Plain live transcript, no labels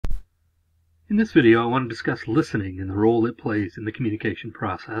In this video, I want to discuss listening and the role it plays in the communication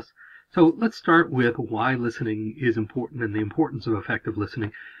process. So let's start with why listening is important and the importance of effective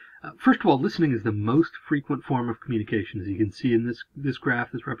listening. First of all, listening is the most frequent form of communication. As you can see in this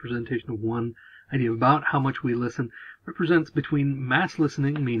graph, this representation of one idea about how much we listen represents between mass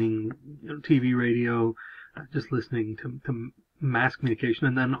listening, meaning TV, radio, just listening to mass communication,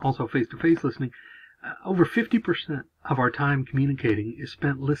 and then also face-to-face listening. Over 50% of our time communicating is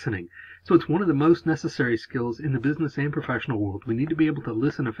spent listening. So it's one of the most necessary skills in the business and professional world. We need to be able to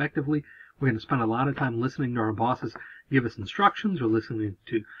listen effectively. We're going to spend a lot of time listening to our bosses give us instructions, or listening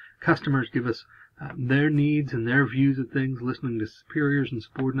to customers give us their needs and their views of things, listening to superiors and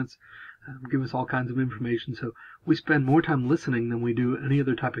subordinates give us all kinds of information. So we spend more time listening than we do any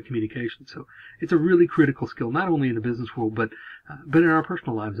other type of communication. So it's a really critical skill, not only in the business world, but in our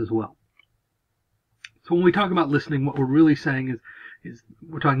personal lives as well. So when we talk about listening, what we're really saying is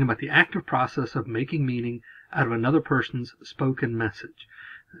we're talking about the active process of making meaning out of another person's spoken message.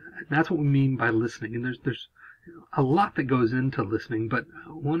 And that's what we mean by listening. And there's a lot that goes into listening, but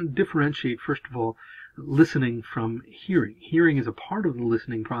I want to differentiate, first of all, listening from hearing. Hearing is a part of the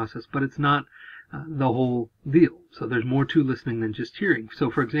listening process, but it's not the whole deal. So there's more to listening than just hearing. So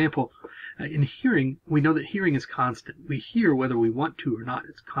for example, in hearing, we know that hearing is constant. We hear whether we want to or not.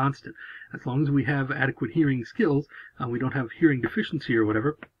 It's constant. As long as we have adequate hearing skills, we don't have hearing deficiency or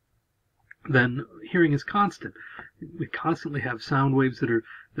whatever, then hearing is constant. We constantly have sound waves that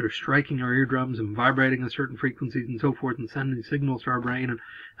are striking our eardrums and vibrating at certain frequencies and so forth, and sending signals to our brain,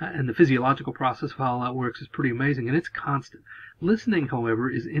 and the physiological process of how that works is pretty amazing, and it's constant. Listening, however,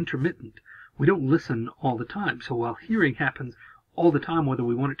 is intermittent. We don't listen all the time. So while hearing happens all the time, whether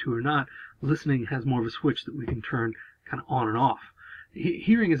we want it to or not, listening has more of a switch that we can turn kind of on and off.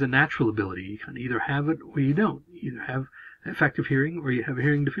 Hearing is a natural ability. You can either have it or you don't. You either have effective hearing or you have a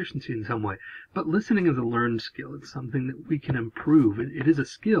hearing deficiency in some way. But listening is a learned skill. It's something that we can improve. It is a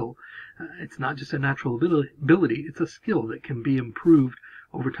skill. It's not just a natural ability. It's a skill that can be improved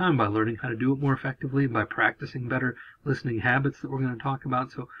over time by learning how to do it more effectively, by practicing better listening habits that we're going to talk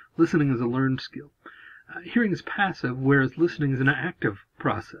about. So listening is a learned skill. Hearing is passive, whereas listening is an active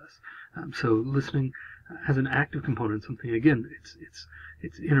process. So listening has an active component, something, again,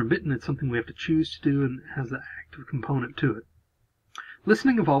 it's intermittent. It's something we have to choose to do, and has the active component to it.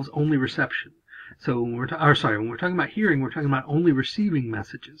 Listening involves only reception. So when we're talking about hearing, we're talking about only receiving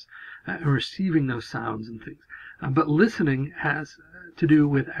messages, and receiving those sounds and things. But listening has to do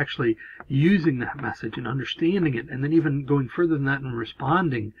with actually using that message and understanding it, and then even going further than that and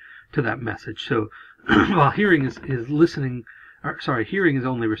responding to that message. So while hearing is listening, hearing is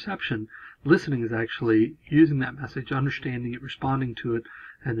only reception, listening is actually using that message, understanding it, responding to it,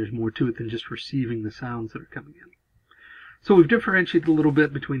 and there's more to it than just receiving the sounds that are coming in. So we've differentiated a little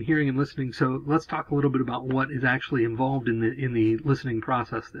bit between hearing and listening, so let's talk a little bit about what is actually involved in the listening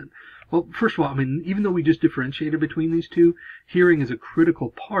process then. Well, first of all, even though we just differentiated between these two, hearing is a critical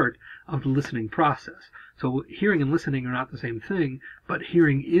part of the listening process. So hearing and listening are not the same thing, but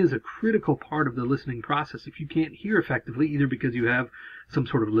hearing is a critical part of the listening process. If you can't hear effectively, either because you have some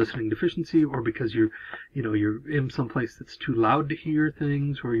sort of listening deficiency, or because you're in some place that's too loud to hear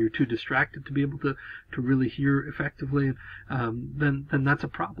things, or you're too distracted to be able to really hear effectively, then that's a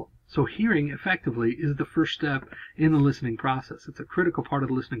problem. So hearing effectively is the first step in the listening process. It's a critical part of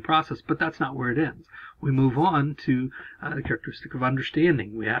the listening process, but that's not where it ends. We move on to the characteristic of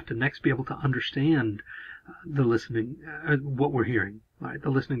understanding. We have to next be able to understand the listening, what we're hearing. Right?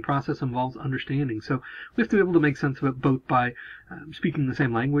 The listening process involves understanding. So we have to be able to make sense of it both by speaking the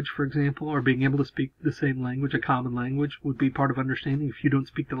same language, for example, or being able to speak the same language. A common language would be part of understanding. If you don't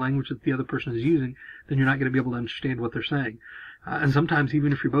speak the language that the other person is using, then you're not going to be able to understand what they're saying. And sometimes,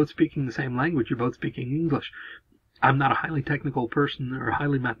 even if you're both speaking the same language, you're both speaking English. I'm not a highly technical person or a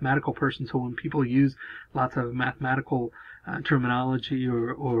highly mathematical person, so when people use lots of mathematical terminology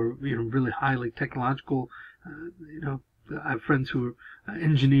or really highly technological, I have friends who are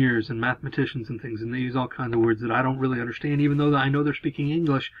engineers and mathematicians and things, and they use all kinds of words that I don't really understand, even though I know they're speaking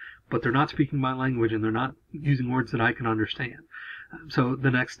English, but they're not speaking my language, and they're not using words that I can understand. So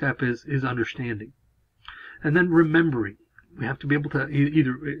the next step is understanding. And then remembering. We have to be able to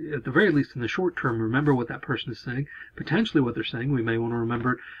either, at the very least in the short term, remember what that person is saying, potentially what they're saying. We may want to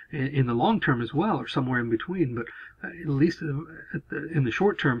remember it in the long term as well, or somewhere in between, but at least in the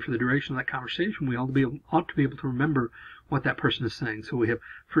short term, for the duration of that conversation, we ought to be able to remember what that person is saying. So we have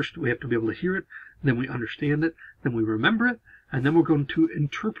to be able to hear it, then we understand it, then we remember it, And then we're going to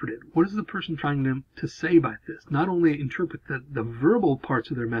interpret it. What is the person trying to say by this? Not only interpret the verbal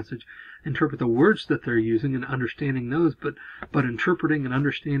parts of their message, interpret the words that they're using and understanding those, but interpreting and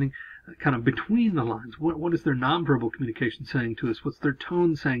understanding kind of between the lines. What is their nonverbal communication saying to us? What's their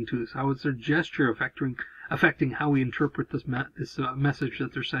tone saying to us? How is their gesture affecting how we interpret this message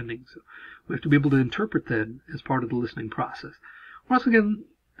that they're sending? So we have to be able to interpret that as part of the listening process. We're also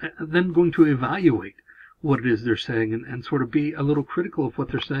then going to evaluate what it is they're saying and sort of be a little critical of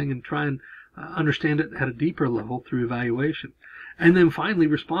what they're saying and try and understand it at a deeper level through evaluation. And then finally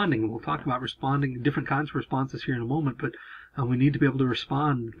responding. We'll talk about responding, different kinds of responses here in a moment, but we need to be able to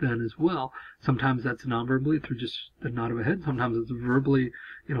respond then as well. Sometimes that's non-verbally through just the nod of a head. Sometimes it's verbally,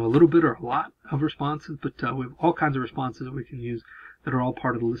 a little bit or a lot of responses, but we have all kinds of responses that we can use that are all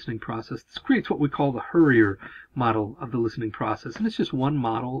part of the listening process. This creates what we call the Hurrier model of the listening process. And it's just one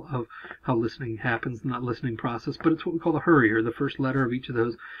model of how listening happens in that listening process, but it's what we call the Hurrier. The first letter of each of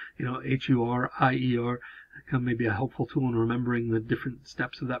those, H-U-R, I-E-R, may be a helpful tool in remembering the different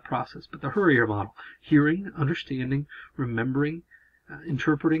steps of that process. But the Hurrier model: hearing, understanding, remembering,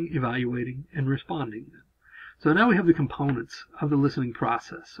 interpreting, evaluating, and responding. So now we have the components of the listening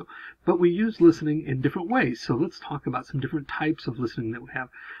process. But we use listening in different ways. So let's talk about some different types of listening that we have.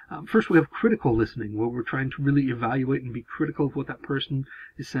 First, we have critical listening, where we're trying to really evaluate and be critical of what that person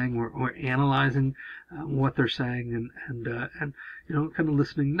is saying. We're analyzing what they're saying and kind of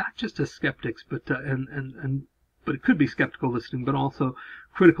listening not just as skeptics, but it could be skeptical listening, but also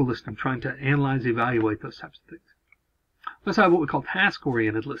critical listening, trying to analyze, evaluate those types of things. Let's have what we call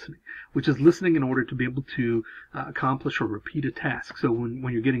task-oriented listening, which is listening in order to be able to accomplish or repeat a task. So when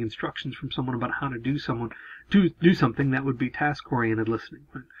you're getting instructions from someone about how to do something, that would be task-oriented listening.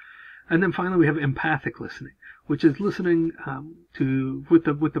 Right? And then finally, we have empathic listening, which is listening with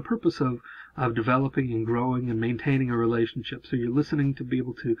the purpose of developing and growing and maintaining a relationship. So you're listening to be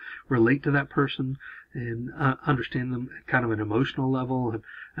able to relate to that person and understand them at kind of an emotional level.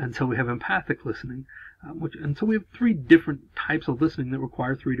 And so we have empathic listening. And so we have three different types of listening that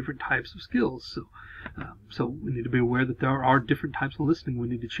require three different types of skills. So we need to be aware that there are different types of listening. We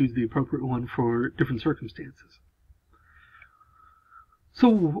need to choose the appropriate one for different circumstances. So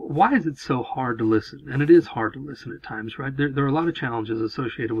why is it so hard to listen? And it is hard to listen at times, right? There are a lot of challenges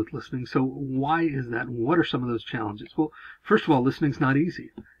associated with listening. So why is that? What are some of those challenges? Well, first of all, listening's not easy.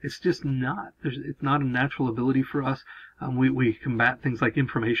 It's just not. It's not a natural ability for us. We combat things like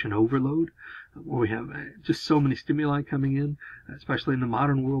information overload, where we have just so many stimuli coming in, especially in the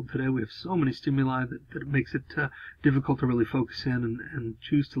modern world today. We have so many stimuli that it makes it difficult to really focus in and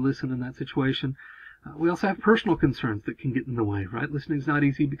choose to listen in that situation. We also have personal concerns that can get in the way, right? Listening is not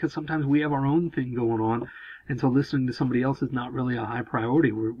easy because sometimes we have our own thing going on, and so listening to somebody else is not really a high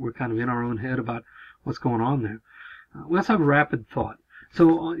priority. We're kind of in our own head about what's going on there. We also have rapid thought.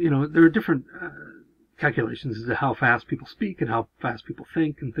 So, there are different calculations as to how fast people speak and how fast people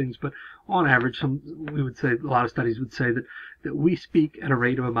think and things, but on average, we would say, a lot of studies would say that we speak at a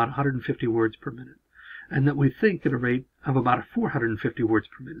rate of about 150 words per minute, and that we think at a rate of about 450 words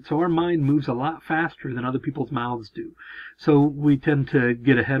per minute. So our mind moves a lot faster than other people's mouths do. So we tend to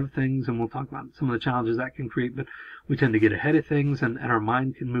get ahead of things, and we'll talk about some of the challenges that can create, but we tend to get ahead of things, and our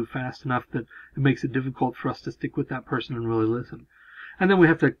mind can move fast enough that it makes it difficult for us to stick with that person and really listen. And then we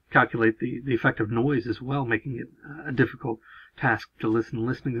have to calculate the effect of noise as well, making it a difficult task to listen.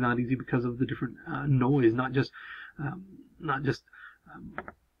 Listening is not easy because of the different noise, not just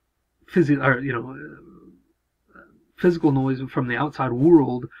physical noise from the outside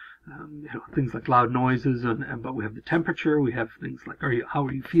world, things like loud noises, but we have the temperature. We have things like, how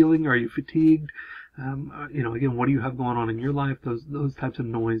are you feeling? Are you fatigued? Again, what do you have going on in your life? Those types of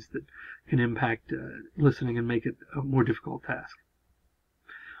noise that can impact listening and make it a more difficult task.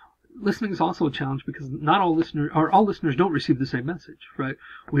 Listening is also a challenge because all listeners don't receive the same message, right?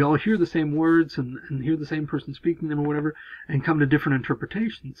 We all hear the same words and hear the same person speaking them or whatever, and come to different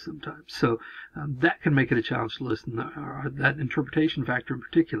interpretations sometimes. So that can make it a challenge to listen. Or that interpretation factor in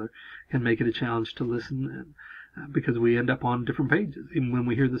particular can make it a challenge to listen, because we end up on different pages even when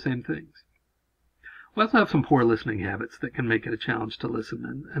we hear the same things. We also have some poor listening habits that can make it a challenge to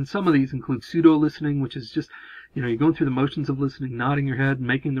listen, and some of these include pseudo-listening, which is just you're going through the motions of listening, nodding your head,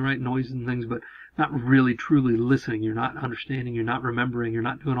 making the right noises and things, but not really truly listening. You're not understanding, you're not remembering, you're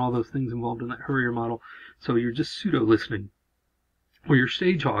not doing all those things involved in that Hurrier model, so you're just pseudo-listening. Or you're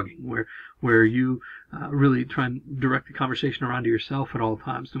stage hogging, where you really try and direct the conversation around to yourself at all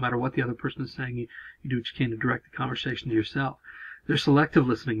times. No matter what the other person is saying, you do what you can to direct the conversation to yourself. There's selective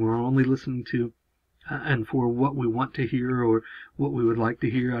listening, where we're only listening to and for what we want to hear or what we would like to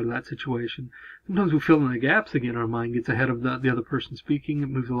hear out of that situation. Sometimes we fill in the gaps again. Our mind gets ahead of the other person speaking. It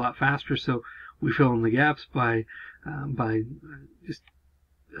moves a lot faster, so we fill in the gaps by just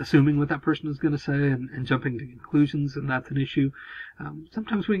assuming what that person is going to say and jumping to conclusions, and that's an issue.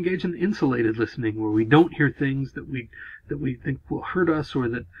 Sometimes we engage in insulated listening, where we don't hear things that we think will hurt us or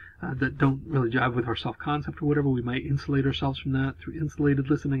that don't really jive with our self-concept or whatever. We might insulate ourselves from that through insulated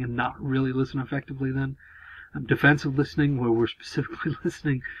listening and not really listen effectively then. Defensive listening, where we're specifically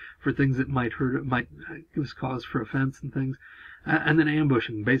listening for things that might hurt, might give us cause for offense and things. And then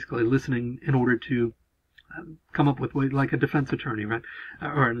ambushing, basically listening in order to come up with ways, like a defense attorney, right,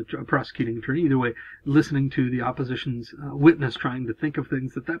 or a prosecuting attorney, either way, listening to the opposition's witness, trying to think of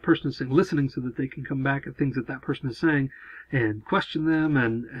things that that person is saying, listening so that they can come back at things that that person is saying and question them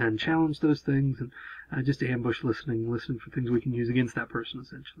and challenge those things, and just ambush listening for things we can use against that person,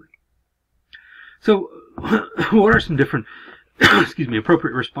 essentially. So what are some different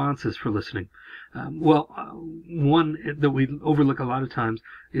appropriate responses for listening? One that we overlook a lot of times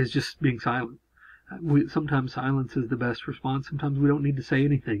is just being silent. Sometimes silence is the best response. Sometimes we don't need to say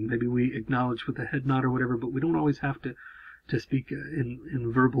anything. Maybe we acknowledge with a head nod or whatever, but we don't always have to speak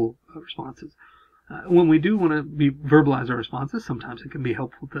in verbal responses. When we do want to verbalize our responses, sometimes it can be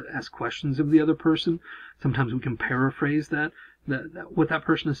helpful to ask questions of the other person. Sometimes we can paraphrase what that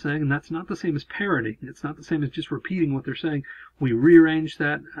person is saying, and that's not the same as parroting. It's not the same as just repeating what they're saying. We rearrange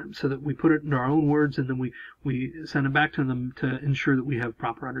that so that we put it into our own words, and then we send it back to them to ensure that we have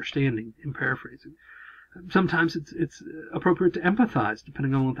proper understanding in paraphrasing. Sometimes it's appropriate to empathize,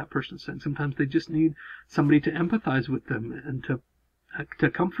 depending on what that person is saying. Sometimes they just need somebody to empathize with them and to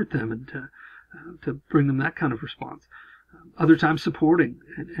comfort them and to bring them that kind of response. Other times supporting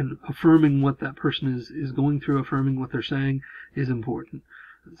and affirming what that person is going through, affirming what they're saying is important.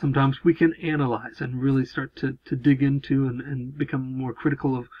 Sometimes we can analyze and really start to dig into and become more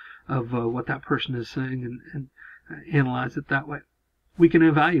critical of what that person is saying and analyze it that way. We can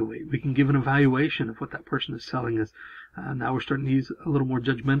evaluate. We can give an evaluation of what that person is telling us. Now we're starting to use a little more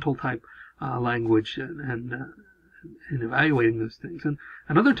judgmental type language and evaluating those things. And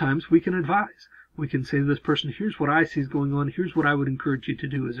other times we can advise. We can say to this person, here's what I see is going on, here's what I would encourage you to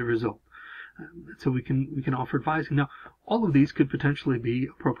do as a result. So we can offer advising. Now, all of these could potentially be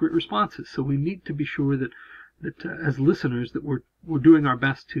appropriate responses. So we need to be sure that as listeners that we're doing our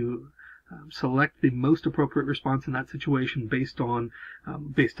best to select the most appropriate response in that situation based on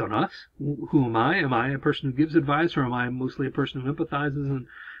us. Who am I? Am I a person who gives advice, or am I mostly a person who empathizes and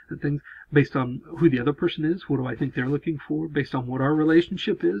things? Based on who the other person is, what do I think they're looking for? Based on what our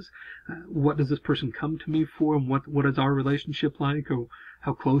relationship is, what does this person come to me for, and what is our relationship like, or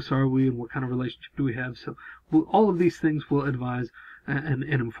how close are we, and what kind of relationship do we have? So all of these things will advise and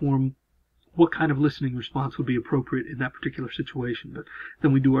inform what kind of listening response would be appropriate in that particular situation. But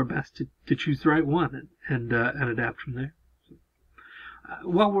then we do our best to choose the right one and adapt from there. I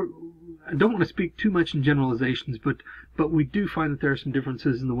don't want to speak too much in generalizations, but we do find that there are some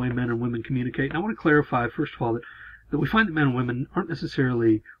differences in the way men and women communicate. And I want to clarify, first of all, that we find that men and women aren't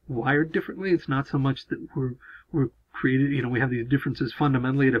necessarily wired differently. It's not so much that we're created, we have these differences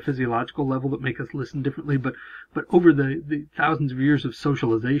fundamentally at a physiological level that make us listen differently, but over the thousands of years of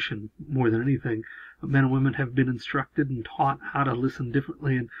socialization, more than anything, men and women have been instructed and taught how to listen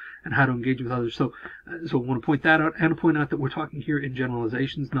differently and how to engage with others. So I want to point that out, and to point out that we're talking here in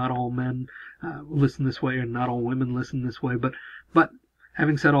generalizations. Not all men listen this way, and not all women listen this way, but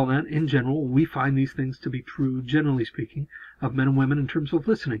having said all that, in general, we find these things to be true, generally speaking, of men and women in terms of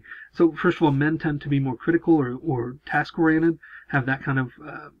listening. So first of all, men tend to be more critical or task-oriented, have that kind of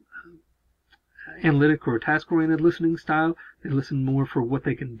analytic or task-oriented listening style. They listen more for what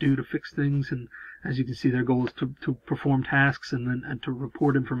they can do to fix things, and as you can see, their goal is to perform tasks and to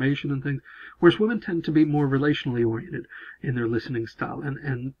report information and things. Whereas women tend to be more relationally oriented in their listening style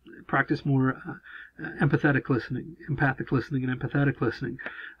and practice more empathic listening and empathetic listening,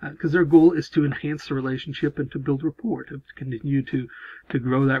 because their goal is to enhance the relationship and to build rapport, to continue to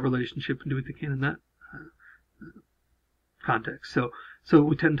grow that relationship and do what they can in that context. So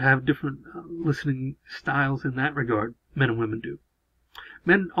we tend to have different listening styles in that regard, men and women do.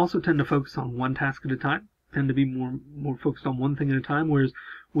 Men also tend to focus on one task at a time, tend to be more focused on one thing at a time, whereas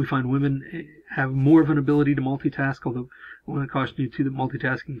we find women have more of an ability to multitask, although I want to caution you too that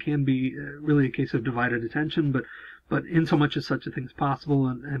multitasking can be really a case of divided attention, but in so much as such a thing is possible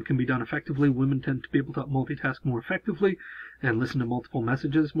and can be done effectively, women tend to be able to multitask more effectively and listen to multiple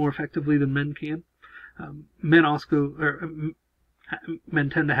messages more effectively than men can. Men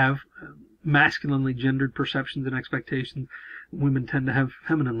tend to have masculinely gendered perceptions and expectations. Women tend to have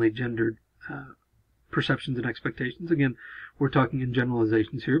femininely gendered perceptions and expectations. Again, we're talking in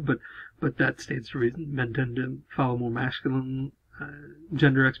generalizations here, but that stands to reason. Men tend to follow more masculine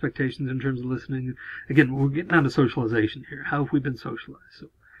gender expectations in terms of listening. Again, we're getting down to socialization here. How have we been socialized? So,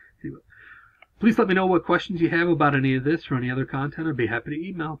 anyway, please let me know what questions you have about any of this or any other content. I'd be happy to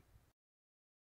email.